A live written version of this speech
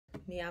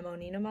Me llamo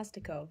Nina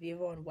Mastico,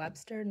 vivo en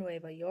Webster,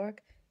 Nueva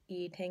York,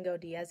 y tengo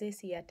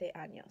 17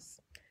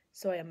 años.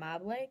 Soy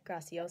amable,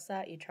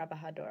 graciosa y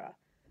trabajadora.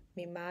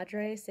 Mi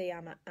madre se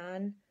llama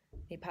Ann,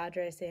 mi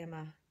padre se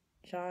llama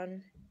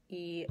John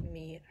y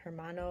mi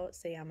hermano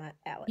se llama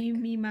Alec. Y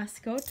mi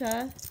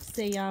mascota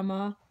se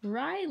llama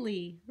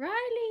Riley.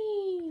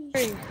 ¡Riley!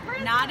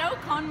 Nado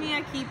con mi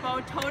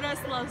equipo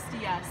todos los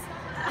días.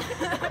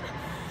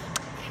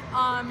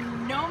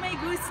 No me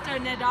gusta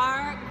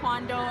nadar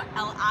cuando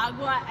el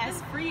agua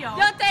es frío.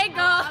 ¡Yo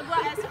tengo! El agua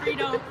es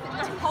frío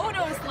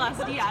todos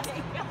los días.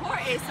 Por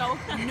eso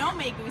no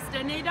me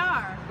gusta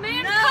nadar.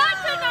 ¡Me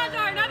encanta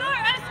nadar!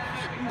 ¡Nadar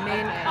es...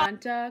 Me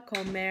encanta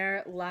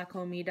comer la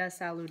comida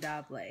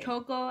saludable.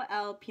 Toco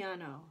el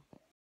piano.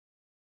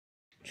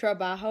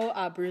 Trabajo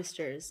a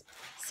Brewster's.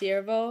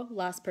 Sirvo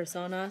las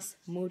personas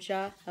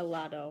mucho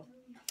helado.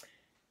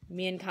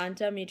 Me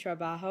encanta mi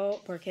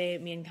trabajo porque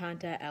me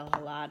encanta el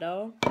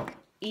helado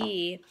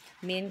y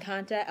me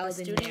encanta el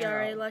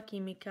estudiar la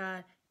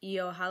química y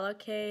ojalá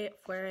que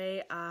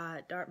fuera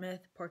a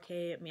Dartmouth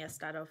porque mi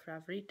estado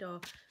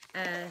favorito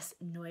es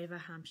Nueva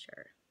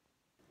Hampshire.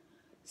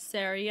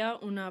 Sería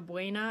una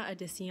buena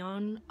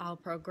adición al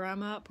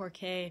programa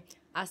porque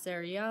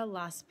hacería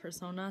las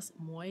personas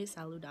muy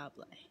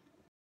saludables.